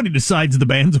sudden somebody decides the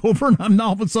band's over, and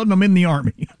all of a sudden I'm in the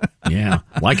army. Yeah,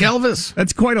 like Elvis.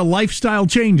 That's quite a lifestyle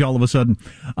change all of a sudden.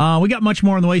 We got much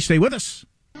more on the way. Stay with us.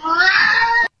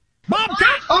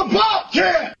 Bobcat! A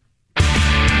bobcat!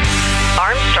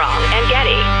 Armstrong and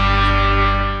Getty.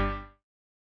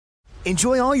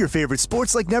 Enjoy all your favorite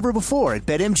sports like never before at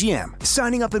BetMGM.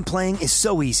 Signing up and playing is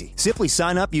so easy. Simply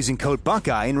sign up using code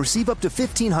Buckeye and receive up to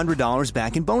 $1,500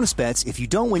 back in bonus bets if you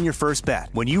don't win your first bet.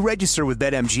 When you register with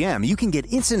BetMGM, you can get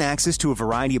instant access to a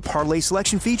variety of parlay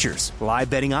selection features, live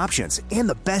betting options, and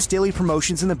the best daily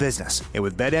promotions in the business. And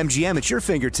with BetMGM at your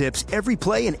fingertips, every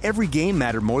play and every game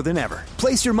matter more than ever.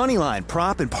 Place your moneyline,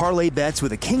 prop, and parlay bets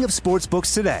with the king of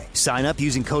sportsbooks today. Sign up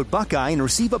using code Buckeye and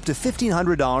receive up to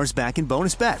 $1,500 back in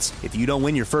bonus bets if you don't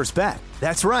win your first bet.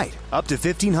 That's right, up to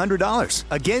 $1,500.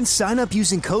 Again, sign up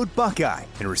using code Buckeye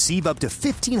and receive up to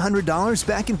 $1,500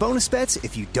 back in bonus bets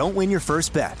if you don't win your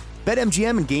first bet.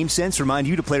 BetMGM and GameSense remind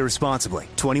you to play responsibly.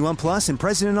 21 plus and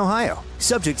present in Ohio.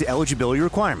 Subject to eligibility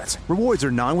requirements. Rewards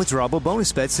are non-withdrawable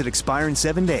bonus bets that expire in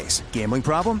 7 days. Gambling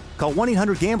problem? Call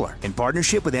 1-800-GAMBLER in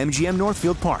partnership with MGM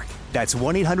Northfield Park. That's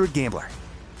 1-800-GAMBLER.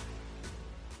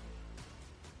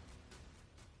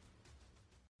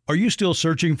 Are you still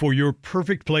searching for your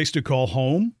perfect place to call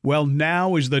home? Well,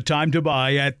 now is the time to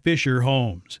buy at Fisher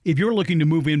Homes. If you're looking to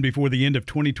move in before the end of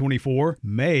 2024,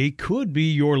 May could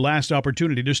be your last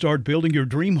opportunity to start building your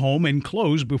dream home and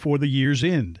close before the year's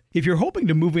end. If you're hoping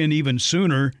to move in even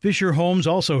sooner, Fisher Homes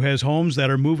also has homes that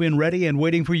are move-in ready and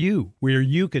waiting for you, where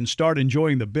you can start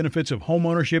enjoying the benefits of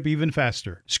homeownership even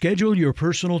faster. Schedule your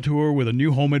personal tour with a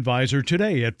new home advisor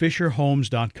today at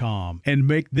FisherHomes.com and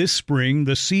make this spring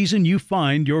the season you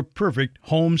find your perfect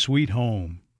home sweet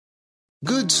home.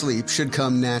 Good sleep should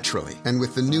come naturally, and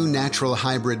with the new Natural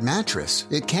Hybrid mattress,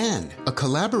 it can. A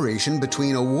collaboration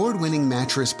between award-winning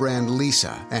mattress brand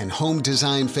Leesa and home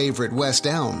design favorite West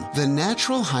Elm, the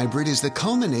Natural Hybrid is the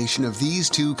culmination of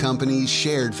these two companies'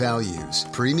 shared values: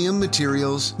 premium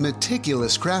materials,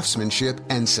 meticulous craftsmanship,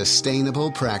 and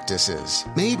sustainable practices.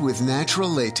 Made with natural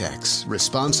latex,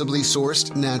 responsibly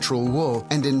sourced natural wool,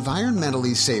 and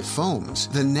environmentally safe foams,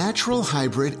 the Natural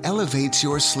Hybrid elevates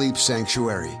your sleep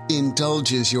sanctuary, indulges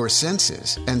your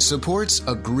senses, and supports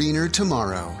a greener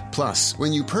tomorrow. Plus,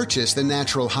 when you purchase the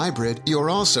Natural Hybrid, you're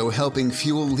also helping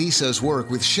fuel Leesa's work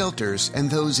with shelters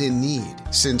and those in need.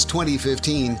 Since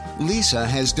 2015, Leesa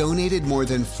has donated more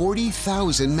than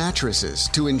 40,000 mattresses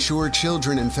to ensure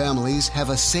children and families have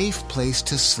a safe place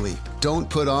to sleep. Don't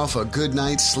put off a good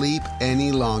night's sleep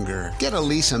any longer. Get a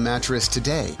Leesa mattress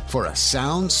today for a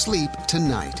sound sleep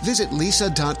tonight. Visit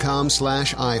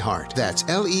leesa.com/iHeart. That's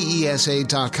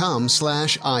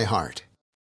LEESA.com/iHeart.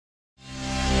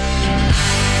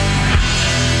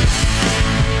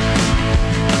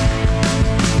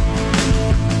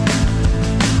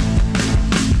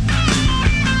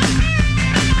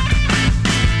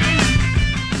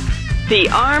 The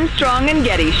Armstrong and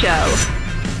Getty Show.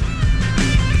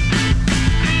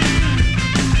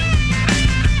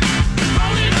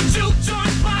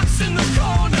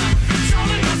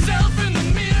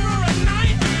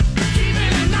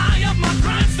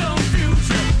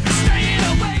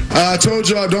 I told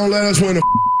y'all don't let us win a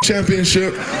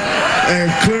championship, and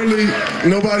clearly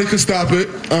nobody could stop it.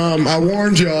 I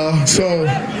warned y'all, so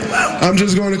I'm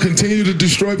just going to continue to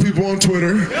destroy people on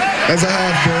Twitter, as I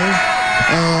have been,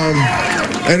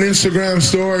 and Instagram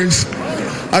stories.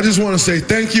 I just want to say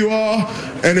thank you all,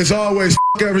 and as always,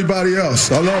 everybody else.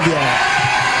 I love y'all.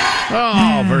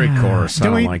 Oh, very coarse. I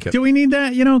don't like it. Do we need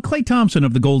that? You know, Klay Thompson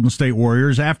of the Golden State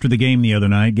Warriors, after the game the other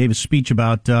night, gave a speech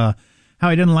about how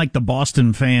he didn't like the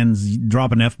Boston fans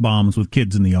dropping F-bombs with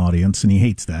kids in the audience, and he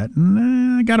hates that.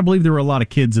 And I got to believe there were a lot of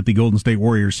kids at the Golden State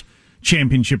Warriors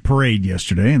championship parade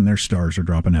yesterday, and their stars are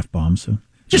dropping F-bombs. So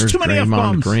just There's too many Draymond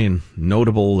F-bombs. Green,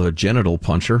 notable genital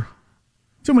puncher.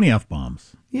 Too many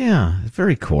F-bombs. Yeah,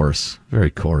 very coarse. Very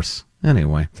coarse.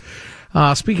 Anyway.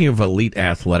 Speaking of elite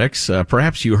athletics,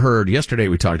 perhaps you heard yesterday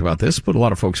we talked about this, but a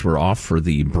lot of folks were off for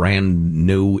the brand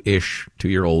new-ish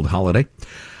 2-year-old holiday.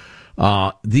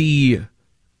 The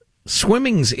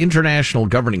swimming's international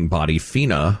governing body,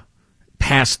 FINA,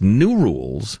 passed new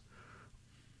rules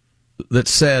that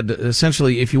said,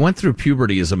 essentially, if you went through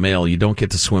puberty as a male, you don't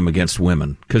get to swim against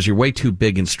women because you're way too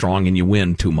big and strong and you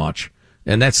win too much.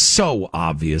 And that's so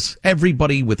obvious.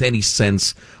 Everybody with any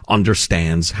sense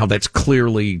understands how that's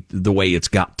clearly the way it's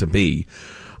got to be.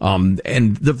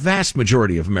 And the vast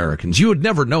majority of Americans, you would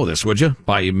never know this, would you?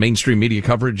 By mainstream media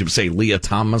coverage of, say, Leah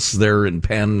Thomas there in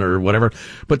Penn or whatever.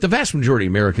 But the vast majority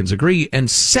of Americans agree, and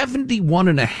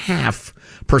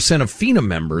 71.5% of FINA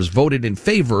members voted in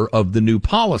favor of the new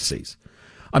policies.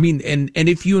 I mean, and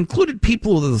if you included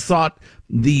people that thought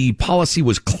the policy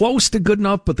was close to good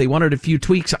enough, but they wanted a few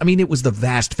tweaks, I mean, it was the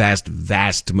vast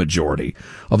majority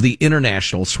of the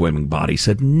international swimming body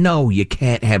said, no, you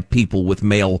can't have people with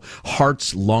male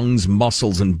hearts, lungs,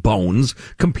 muscles, and bones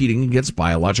competing against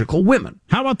biological women.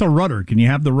 How about the rudder? Can you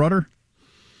have the rudder?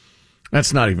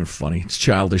 That's not even funny. It's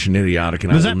childish and idiotic,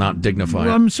 and I will not dignify it.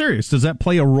 I'm serious. Does that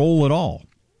play a role at all?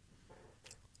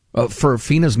 For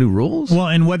FINA's new rules? Well,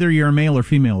 and whether you're a male or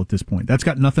female at this point. That's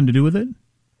got nothing to do with it?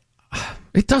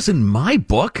 It does in my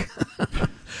book.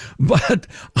 But,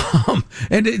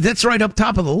 and that's right up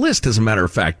top of the list, as a matter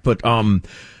of fact. But,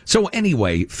 so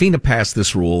anyway, FINA passed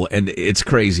this rule, and it's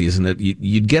crazy, isn't it?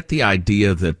 You'd get the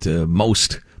idea that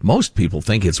most people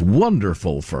think it's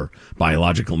wonderful for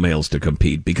biological males to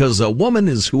compete because a woman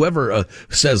is whoever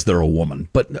says they're a woman.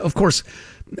 But, of course,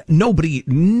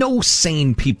 no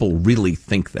sane people really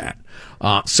think that.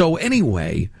 So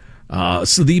anyway,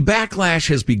 so the backlash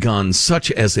has begun,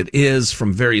 such as it is,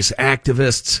 from various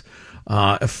activists.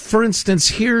 For instance,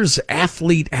 here's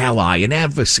Athlete Ally, an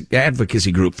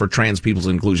advocacy group for trans people's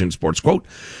inclusion in sports. Quote,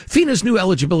 FINA's new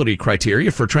eligibility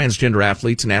criteria for transgender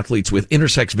athletes and athletes with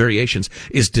intersex variations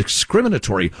is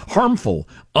discriminatory, harmful,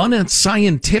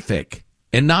 unscientific,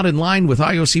 and not in line with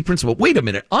IOC principle. Wait a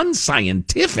minute,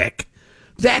 unscientific?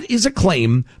 That is a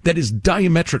claim that is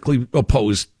diametrically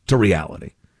opposed to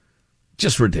reality.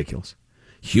 Just ridiculous.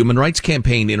 Human Rights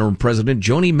Campaign interim president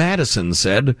Joni Madison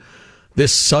said,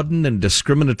 this sudden and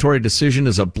discriminatory decision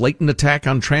is a blatant attack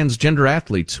on transgender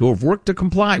athletes who have worked to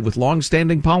comply with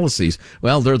long-standing policies.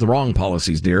 Well, they're the wrong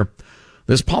policies, dear.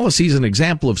 This policy is an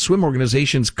example of swim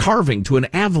organizations carving to an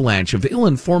avalanche of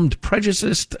ill-informed,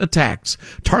 prejudiced attacks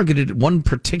targeted at one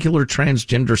particular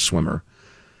transgender swimmer.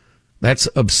 That's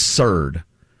absurd.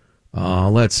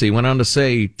 Let's see. Went on to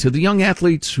say, to the young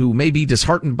athletes who may be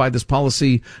disheartened by this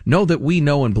policy, know that we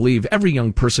know and believe every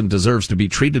young person deserves to be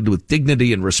treated with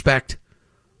dignity and respect.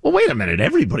 Well, wait a minute.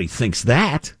 Everybody thinks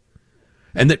that.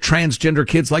 And that transgender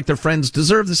kids, like their friends,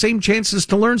 deserve the same chances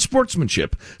to learn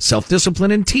sportsmanship, self-discipline,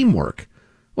 and teamwork.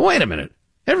 Well, wait a minute.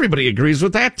 Everybody agrees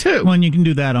with that, too. Well, and you can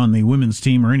do that on the women's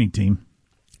team or any team.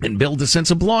 And build a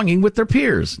sense of belonging with their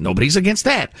peers. Nobody's against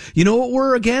that. You know what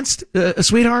we're against,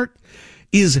 sweetheart?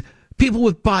 Is people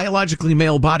with biologically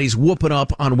male bodies whooping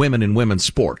up on women in women's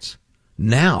sports.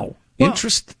 Now, go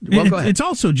ahead. It's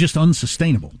also just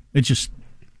unsustainable. It's just...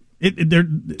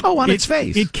 its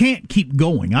face. It can't keep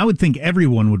going. I would think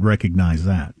everyone would recognize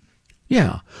that.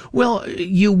 Yeah. Well,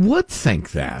 you would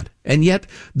think that. And yet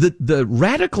the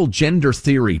radical gender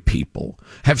theory people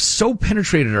have so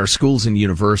penetrated our schools and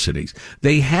universities.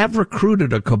 They have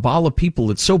recruited a cabal of people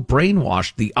that's so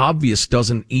brainwashed the obvious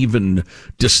doesn't even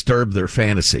disturb their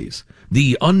fantasies.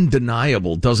 The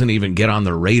undeniable doesn't even get on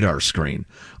their radar screen,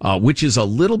 which is a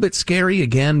little bit scary,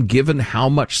 again, given how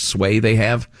much sway they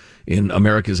have in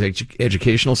America's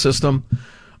educational system.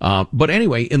 But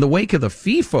anyway, in the wake of the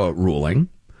FIFA ruling,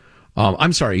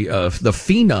 the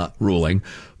FINA ruling,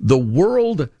 the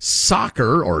World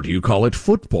Soccer, or do you call it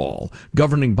football,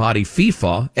 governing body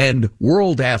FIFA and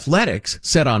World Athletics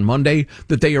said on Monday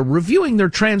that they are reviewing their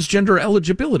transgender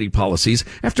eligibility policies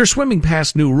after swimming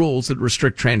past new rules that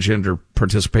restrict transgender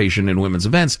participation in women's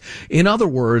events. In other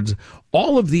words,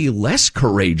 all of the less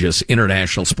courageous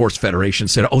international sports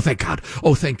federations said, oh, thank God.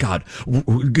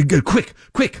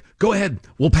 Quick, go ahead.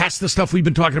 We'll pass the stuff we've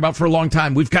been talking about for a long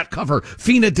time. We've got cover.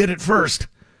 FINA did it first.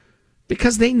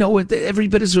 Because they know it every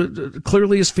bit as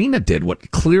clearly as FINA did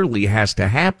what clearly has to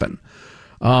happen.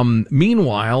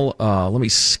 Meanwhile, let me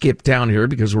skip down here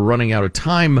because we're running out of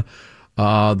time.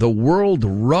 The World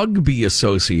Rugby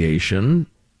Association,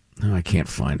 I can't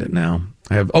find it now.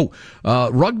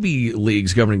 Rugby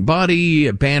league's governing body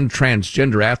banned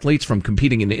transgender athletes from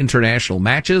competing in international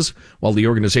matches while the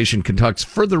organization conducts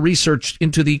further research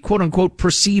into the quote-unquote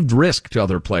perceived risk to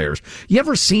other players. You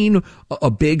ever seen a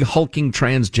big hulking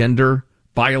transgender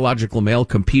biological male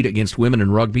compete against women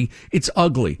in rugby? It's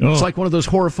ugly. Oh. It's like one of those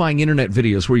horrifying internet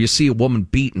videos where you see a woman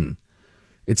beaten.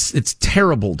 It's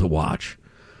terrible to watch.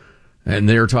 And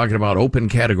they're talking about open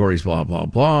categories, blah, blah,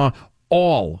 blah.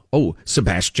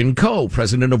 Sebastian Coe,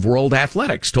 president of World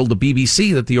Athletics, told the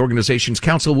BBC that the organization's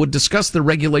council would discuss the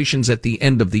regulations at the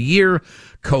end of the year.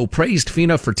 Coe praised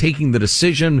FINA for taking the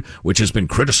decision, which has been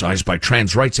criticized by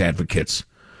trans rights advocates.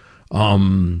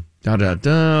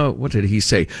 What did he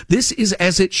say? This is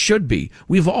as it should be.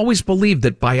 We've always believed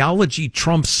that biology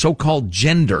trumps so-called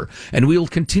gender, and we will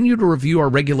continue to review our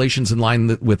regulations in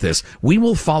line with this. We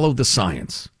will follow the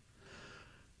science.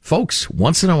 Folks,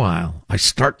 once in a while, I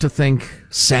start to think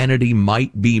sanity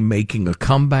might be making a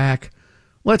comeback.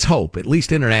 Let's hope, at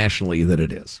least internationally, that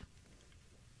it is.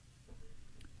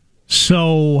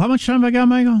 So, how much time have I got,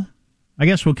 Michael? I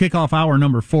guess we'll kick off hour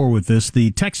number 4 with this.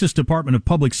 The Texas Department of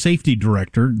Public Safety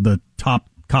Director, the top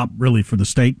cop really for the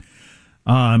state,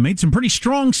 made some pretty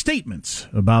strong statements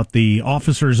about the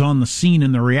officers on the scene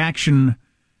and the reaction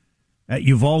at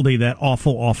Uvalde that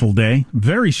awful, awful day.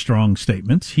 Very strong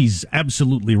statements. He's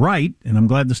absolutely right, and I'm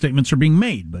glad the statements are being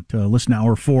made. But listen to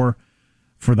Hour 4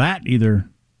 for that, either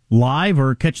live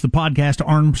or catch the podcast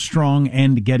Armstrong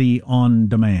and Getty on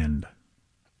demand.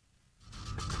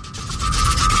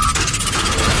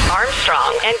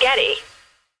 Armstrong and Getty.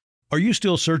 Are you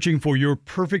still searching for your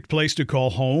perfect place to call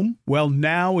home? Well,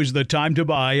 now is the time to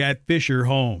buy at Fisher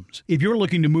Homes. If you're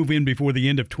looking to move in before the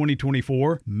end of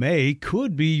 2024, May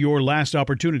could be your last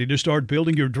opportunity to start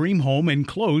building your dream home and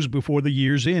close before the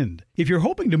year's end. If you're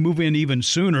hoping to move in even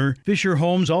sooner, Fisher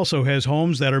Homes also has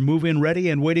homes that are move-in ready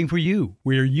and waiting for you,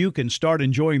 where you can start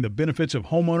enjoying the benefits of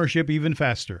homeownership even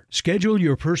faster. Schedule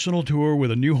your personal tour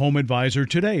with a new home advisor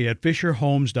today at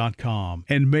FisherHomes.com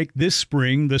and make this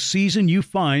spring the season you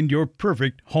find your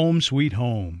perfect home sweet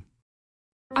home.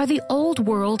 Are the old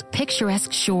world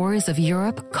picturesque shores of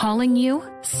Europe calling you?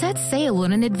 Set sail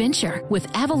on an adventure with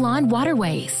Avalon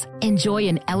Waterways. Enjoy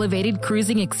an elevated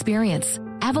cruising experience.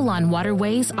 Avalon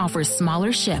Waterways offers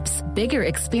smaller ships, bigger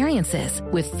experiences,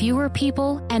 with fewer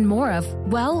people and more of,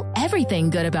 well, everything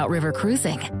good about river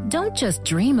cruising. Don't just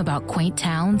dream about quaint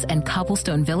towns and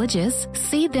cobblestone villages.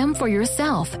 See them for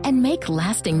yourself and make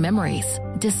lasting memories.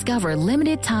 Discover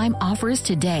limited time offers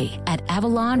today at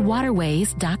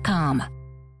AvalonWaterways.com.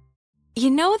 You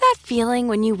know that feeling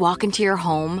when you walk into your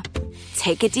home,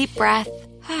 take a deep breath,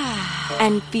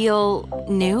 and feel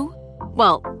new?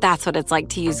 Well, that's what it's like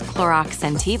to use Clorox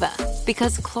Scentiva.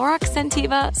 Because Clorox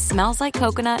Scentiva smells like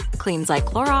coconut, cleans like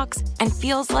Clorox, and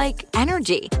feels like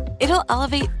energy. It'll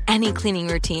elevate any cleaning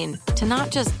routine to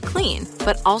not just clean,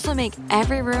 but also make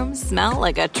every room smell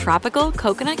like a tropical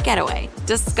coconut getaway.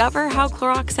 Discover how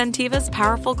Clorox Scentiva's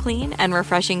powerful clean and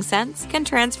refreshing scents can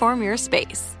transform your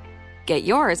space. Get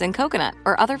yours in coconut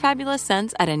or other fabulous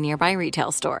scents at a nearby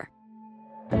retail store.